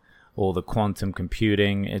entanglement or the quantum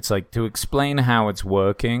computing. It's like, to explain how it's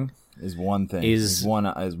working is one thing. Is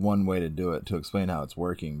one way to do it, to explain how it's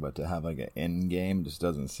working, but to have like an end game just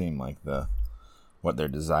doesn't seem like what they're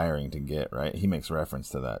desiring to get, right? He makes reference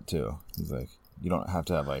to that too. He's like, you don't have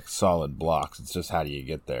to have like solid blocks. It's just how do you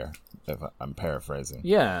get there? If I'm paraphrasing.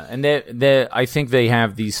 Yeah, and I think they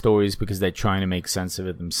have these stories because they're trying to make sense of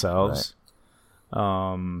it themselves.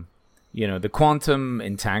 Right. The quantum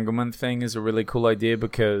entanglement thing is a really cool idea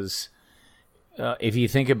because if you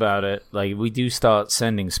think about it, like we do start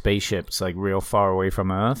sending spaceships like real far away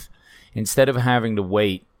from Earth, instead of having to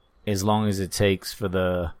wait as long as it takes for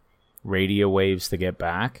the radio waves to get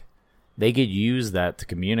back, they could use that to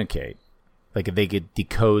communicate. Like they could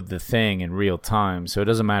decode the thing in real time, so it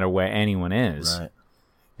doesn't matter where anyone is. Right.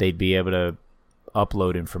 They'd be able to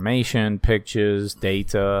upload information, pictures,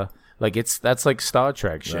 data. Like that's like Star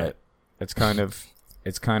Trek shit. Right. It's kind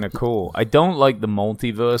of cool. I don't like the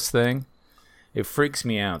multiverse thing. It freaks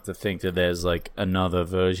me out to think that there's like another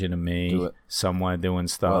version of me somewhere doing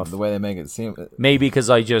stuff. Well, the way they make it seem, maybe because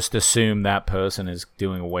I just assume that person is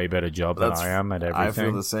doing a way better job than I am at everything. I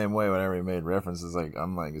feel the same way whenever he made references. Like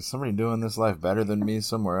I'm like, is somebody doing this life better than me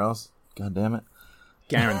somewhere else? God damn it!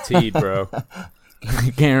 Guaranteed, bro.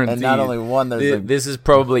 Guaranteed. And not only one, this is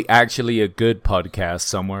probably actually a good podcast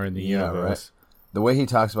somewhere in the universe. Right. The way he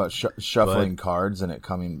talks about shuffling cards and it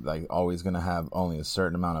coming like always going to have only a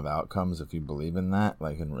certain amount of outcomes if you believe in that,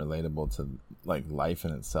 like and relatable to like life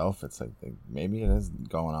in itself, it's like maybe it is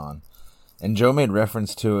going on. And Joe made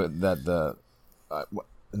reference to it that the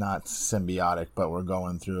not symbiotic, but we're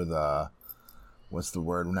going through the what's the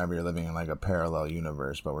word whenever you're living in like a parallel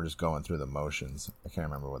universe, but we're just going through the motions. I can't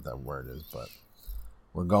remember what that word is, but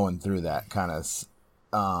we're going through that kind of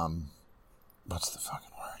what's the fucking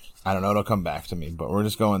I don't know, it'll come back to me, but we're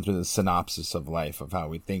just going through the synopsis of life of how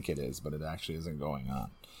we think it is, but it actually isn't going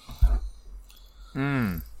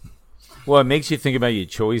on. Well, it makes you think about your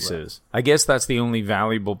choices. Right. I guess that's the only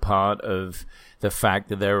valuable part of the fact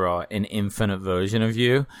that there are an infinite version of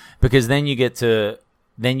you, because then you get to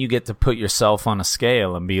put yourself on a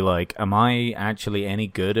scale and be like, am I actually any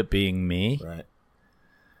good at being me? Right.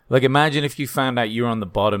 Like, imagine if you found out you're on the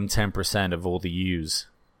bottom 10% of all the yous.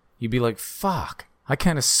 You'd be like, fuck. I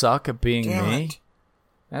kind of suck at being me.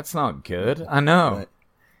 That's not good. I know. Right.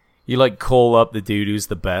 You like call up the dude who's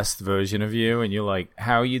the best version of you, and you're like,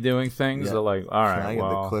 "How are you doing things?" Yeah. They're like, "All right, Can I get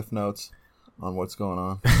the cliff notes on what's going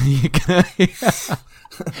on?" You can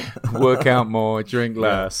work out more, drink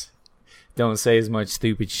less, don't say as much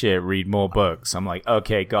stupid shit, read more books. I'm like,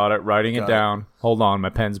 okay, got it. Writing it down. Hold on,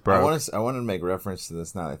 my pen's broke. I want to make reference to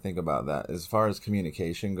this now that I think about that. As far as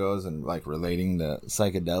communication goes, and like relating to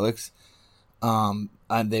psychedelics.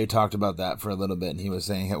 They talked about that for a little bit, and he was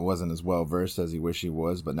saying it wasn't as well versed as he wished he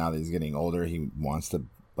was, but now that he's getting older, he wants to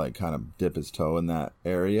like kind of dip his toe in that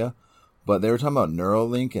area. But they were talking about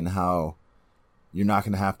Neuralink and how you're not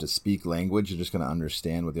going to have to speak language; you're just going to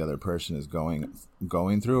understand what the other person is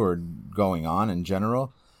going through or going on in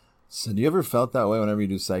general. So, do you ever felt that way whenever you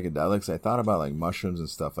do psychedelics? I thought about like mushrooms and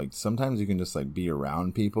stuff. Like sometimes you can just like be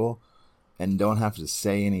around people and don't have to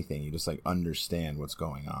say anything. You just like understand what's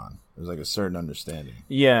going on. There's like a certain understanding.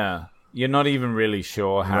 Yeah. You're not even really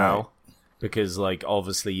sure how. because like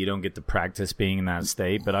obviously you don't get to practice being in that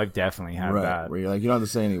state, but I've definitely had that. Where you're like, you don't have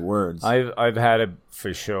to say any words. I've had it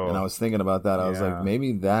for sure. And I was thinking about that. I was like,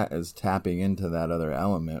 maybe that is tapping into that other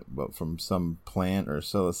element, but from some plant or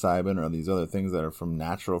psilocybin or these other things that are from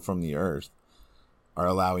natural from the earth are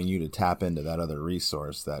allowing you to tap into that other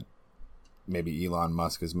resource that maybe Elon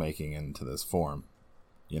Musk is making into this form,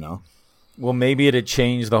 you know? Well, maybe it'd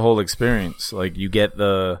change the whole experience. Like, you get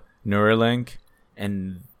the Neuralink,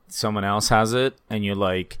 and someone else has it, and you're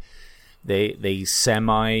like, they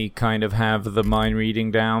semi kind of have the mind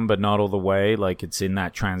reading down, but not all the way. Like, it's in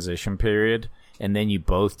that transition period, and then you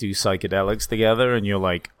both do psychedelics together, and you're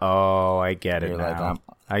like, oh, I get it now.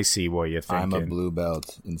 I see what you're thinking. I'm a blue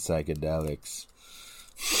belt in psychedelics.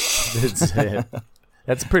 That's it.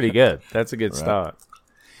 That's pretty good. That's a good start.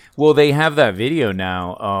 Well, they have that video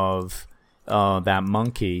now of that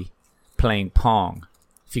monkey playing Pong.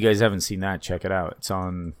 If you guys haven't seen that, check it out. It's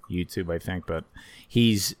on YouTube, I think. But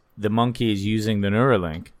the monkey is using the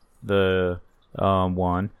Neuralink, the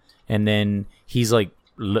one, and then he's like,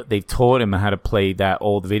 they've taught him how to play that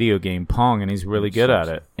old video game Pong, and he's really good at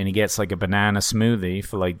it. And he gets like a banana smoothie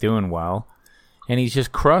for like doing well, and he's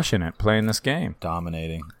just crushing it playing this game,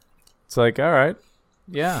 dominating. It's like, all right,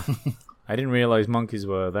 yeah. I didn't realize monkeys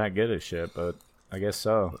were that good at shit, but I guess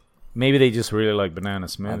so. Maybe they just really like banana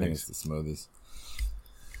smoothies. I think it's the smoothies.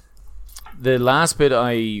 The last bit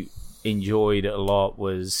I enjoyed a lot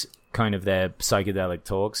was kind of their psychedelic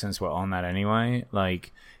talk, since we're on that anyway.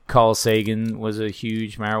 Like, Carl Sagan was a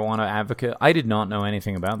huge marijuana advocate. I did not know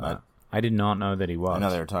anything about that. I did not know that he was. I know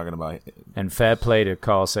they were talking about... And fair play to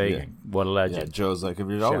Carl Sagan. Yeah. What a legend. Yeah, Joe's like, if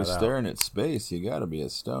you're always staring at space, you got to be a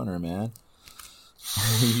stoner, man.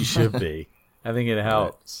 You should be. I think it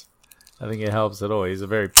helps. I think it helps at all. He's a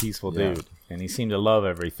very peaceful dude, and he seemed to love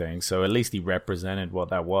everything. So at least he represented what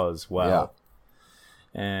that was well.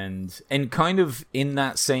 Yeah. And kind of in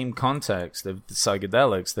that same context of the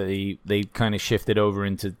psychedelics, that they kind of shifted over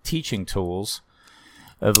into teaching tools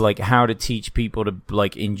of like how to teach people to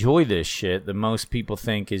like enjoy this shit that most people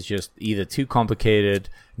think is just either too complicated,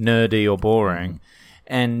 nerdy, or boring.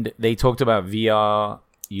 And they talked about VR,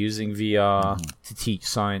 using VR to teach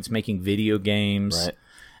science, making video games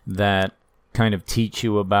that kind of teach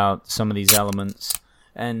you about some of these elements.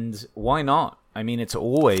 And why not? I mean, it's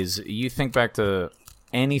always, you think back to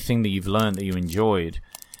anything that you've learned that you enjoyed,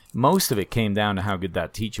 most of it came down to how good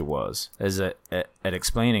that teacher was at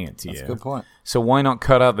explaining it to you. That's a good point. So why not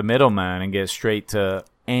cut out the middleman and get straight to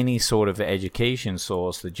any sort of education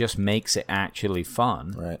source that just makes it actually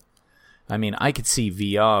fun? Right. I mean, I could see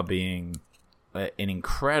VR being an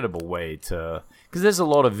incredible way to... Because there's a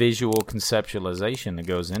lot of visual conceptualization that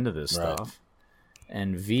goes into this stuff.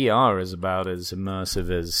 And VR is about as immersive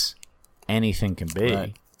as anything can be.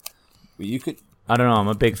 Right. Well, you could... I don't know. I'm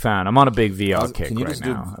a big fan. I'm on a big VR kick you right just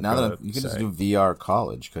now. You could just do VR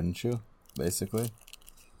college, couldn't you? Basically.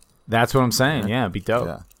 That's what I'm saying. Yeah, it'd be dope.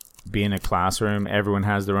 Yeah. Be in a classroom. Everyone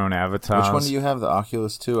has their own avatars. Which one do you have? The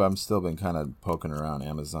Oculus 2? I've still been kind of poking around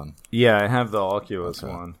Amazon. Yeah, I have the Oculus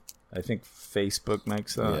one. I think Facebook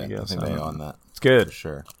makes that. Yeah, I think they own that. It's good. For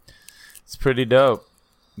sure. It's pretty dope.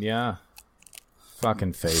 Yeah.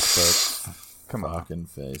 Fucking Facebook. Come on. Fucking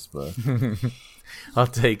Facebook. I'll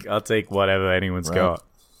take whatever anyone's got.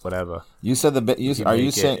 Whatever. You said are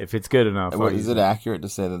you saying if it's good enough? Is it accurate to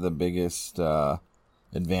say that the biggest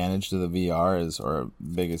advantage to the VR is, or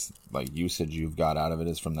biggest like usage you've got out of it,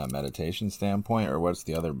 is from that meditation standpoint, or what's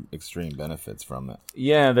the other extreme benefits from it?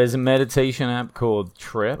 Yeah, there's a meditation app called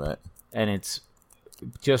Trip, and it's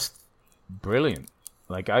just brilliant.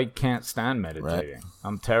 Like, I can't stand meditating.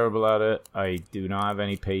 I'm terrible at it. I do not have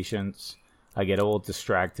any patience. I get all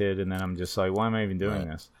distracted, and then I'm just like, why am I even doing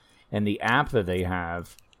this? And the app that they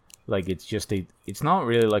have, like, it's just it's not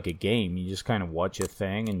really like a game. You just kind of watch a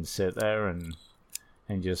thing and sit there and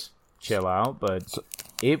just chill out. But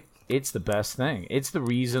it's the best thing. It's the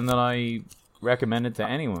reason that I recommend it to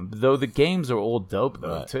anyone. Though the games are all dope,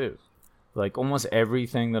 though, too. Like, almost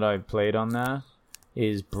everything that I've played on there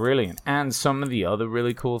is brilliant. And some of the other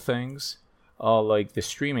really cool things are, like, the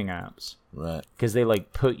streaming apps. Right. Because they,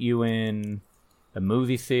 like, put you in a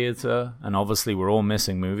movie theater, and obviously we're all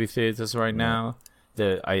missing movie theaters right now.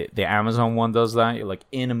 The Amazon one does that. You're, like,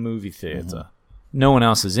 in a movie theater. No one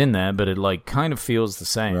else is in there, but it, like, kind of feels the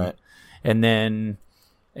same. Right. And then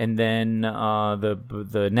the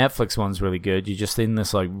Netflix one's really good. You're just in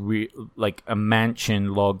this, like a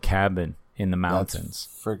mansion log cabin in the mountains.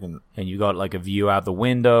 Freaking. And you got, like, a view out the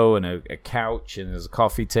window and a couch, and there's a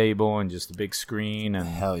coffee table and just a big screen. And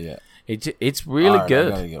hell yeah. It's really All right, I good.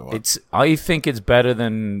 gotta get one. I think it's better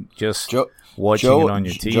than just watching it on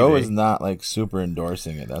your TV. Joe is not like super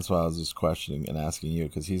endorsing it. That's why I was just questioning and asking you,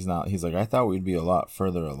 because he's not. He's like, I thought we'd be a lot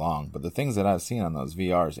further along, but the things that I've seen on those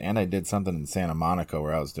VRs, and I did something in Santa Monica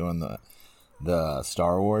where I was doing the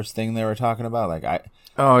Star Wars thing they were talking about. Like I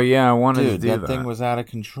wanted to do that thing was out of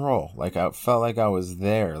control. Like I felt like I was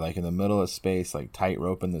there, like in the middle of space, like tight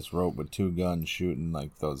roping this rope with 2 guns, shooting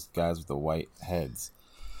like those guys with the white heads.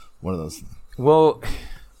 One of those. Well,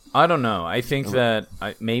 I don't know. I think that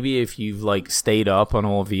maybe if you've like stayed up on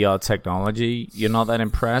all VR technology, you're not that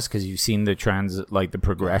impressed because you've seen the the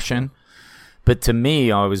progression. But to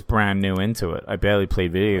me, I was brand new into it. I barely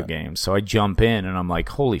played video games, so I jump in and I'm like,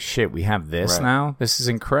 "Holy shit, we have this now! This is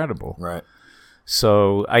incredible!" Right.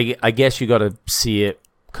 So I guess you got to see it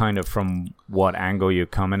kind of from what angle you're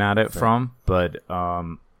coming at it from, but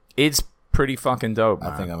it's pretty fucking dope,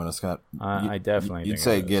 man. I think I'm gonna Scott. I definitely. You'd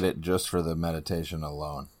say get it just for the meditation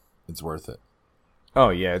alone. It's worth it. Oh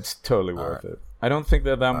yeah, it's totally worth it. I don't think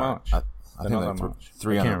they're that much. I think not like that much.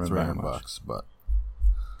 $300 bucks, but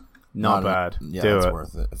not bad. Yeah, Do it's it.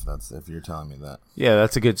 worth it if you're telling me that. Yeah,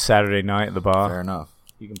 that's a good Saturday night at the bar. Fair enough.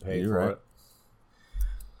 You can pay You're for right. it.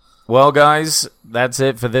 Well, guys, that's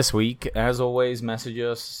it for this week. As always, message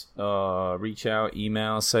us, reach out,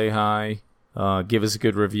 email, say hi. Give us a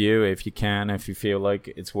good review if you can, if you feel like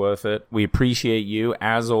it's worth it. We appreciate you,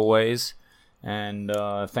 as always. And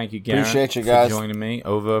thank you, Garrett, Appreciate you, guys, for joining me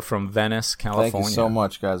over from Venice, California. Thank you so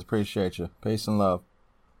much, guys. Appreciate you. Peace and love.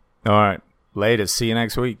 All right. Later. See you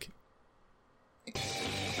next week.